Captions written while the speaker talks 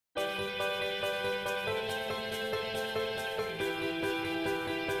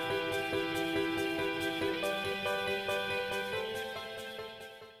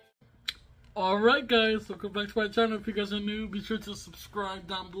Alright guys, welcome back to my channel. If you guys are new, be sure to subscribe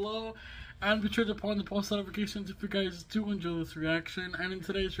down below. And be sure to put on the post notifications if you guys do enjoy this reaction. And in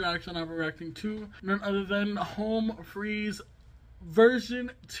today's reaction, I'll be reacting to none other than Homefree's version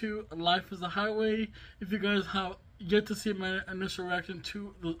to Life is a Highway. If you guys have yet to see my initial reaction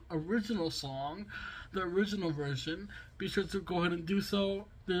to the original song, the original version, be sure to go ahead and do so.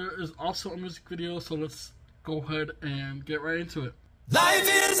 There is also a music video, so let's go ahead and get right into it. Life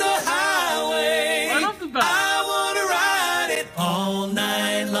is a highway. Right off the bat, I wanna ride it all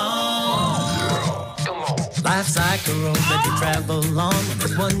night long. Come on. Life's like a road that you travel on.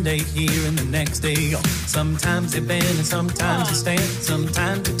 There's one day here and the next day gone. Sometimes you bend and sometimes you stand.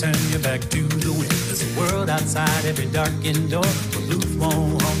 Sometimes you turn your back to the wind. There's a world outside every darkened door. Blues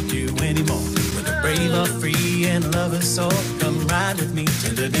won't haunt you anymore. When the brave are free and love is sore, come ride with me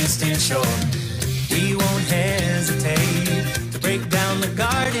to the distant shore. We won't hesitate to break down the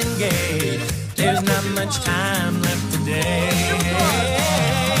garden gate. There's not much time left today.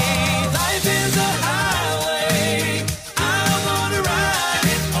 Life is a highway. I wanna ride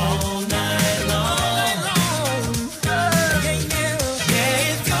it all night long.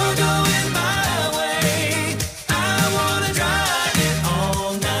 Yeah, if you're going my way, I wanna drive it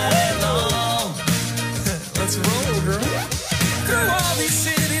all night long. Let's roll, girl. Through all these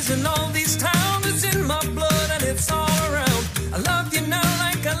cities and all these towns, it's in my blood and it's all around. I love you now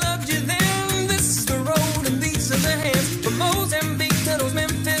like I loved you then. This is the road and these are the hands. From Mozambique to those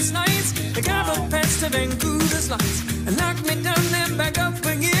Memphis nights, the Cabo Pass to Vancouver's lights. And knock me down then back up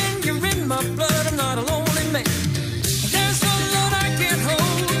again. You're in my blood, I'm not a lonely man. There's no load I can't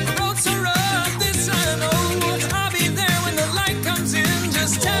hold. The road's so rough, this I know. I'll be there when the light comes in.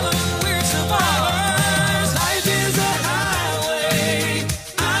 Just tell them we're survivors. Life is a highway.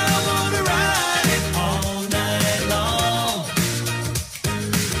 I wanna ride it all night long.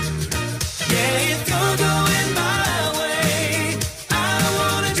 Yeah, if you're going my way, I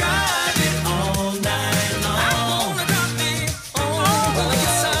wanna drive it all night long. I wanna drive it all night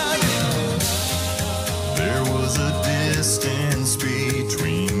long. There was a distance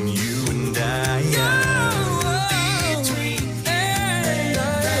between you and I.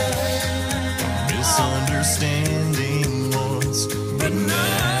 Misunderstanding once, but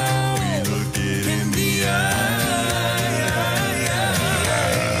now we look it in the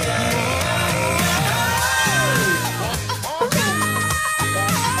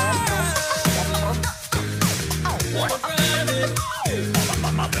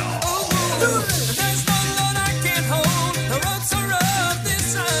There's no load I can't hold. The road's so rough,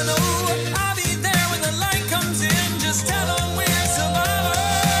 this I know. I'll be there when the light comes in. Just tell them we're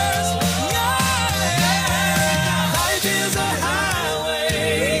survivors. Yeah. Life is a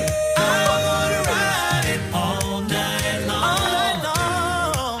highway. I wanna ride it all night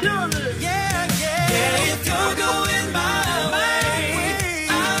long. Yeah, yeah. Yeah, if you're going my way,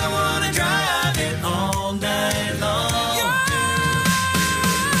 I wanna drive it all night long.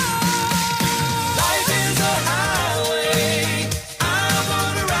 Life is a highway. I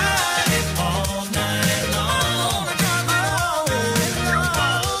wanna ride it all night long.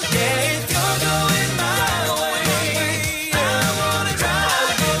 Yeah, if you're going my way, I wanna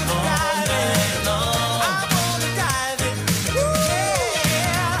drive it all night long. I wanna drive it.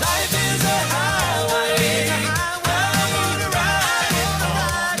 Yeah. Life is a highway. I wanna ride it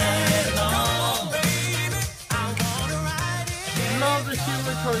all night long, baby. I wanna ride it. love the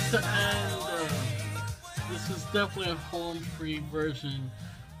humor towards the end. This is definitely a home-free version.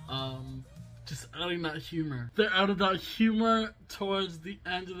 Just adding that humor. They added that humor towards the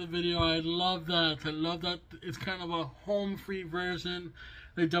end of the video. I love that. I love that it's kind of a home-free version.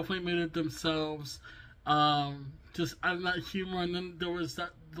 They definitely made it themselves. Just adding that humor, and then there was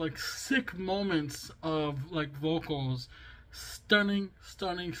that like sick moments of like vocals. Stunning,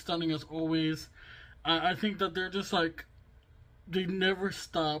 stunning, stunning as always. I think that they're just like, they never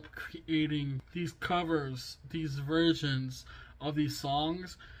stop creating these covers, these versions of these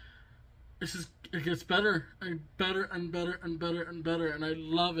songs. It's just, it gets better and better and better and better and better, and I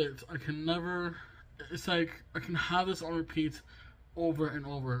love it. I can never, it's like I can have this on repeat over and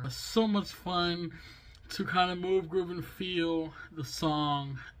over. It's so much fun to kind of move, groove, and feel the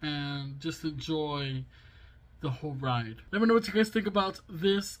song and just enjoy the whole ride. Let me know what you guys think about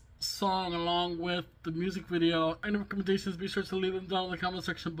this song along with the music video. Any recommendations, be sure to leave them down in the comment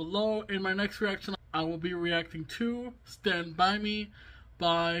section below. In my next reaction, I will be reacting to Stand By Me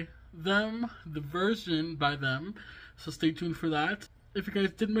by them, the version by them, so stay tuned for that. If you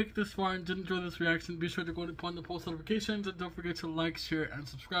guys did make it this far and did enjoy this reaction, be sure to go and put on the post notifications, and don't forget to like, share, and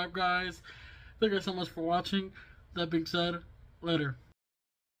subscribe, guys. Thank you guys so much for watching. That being said, later.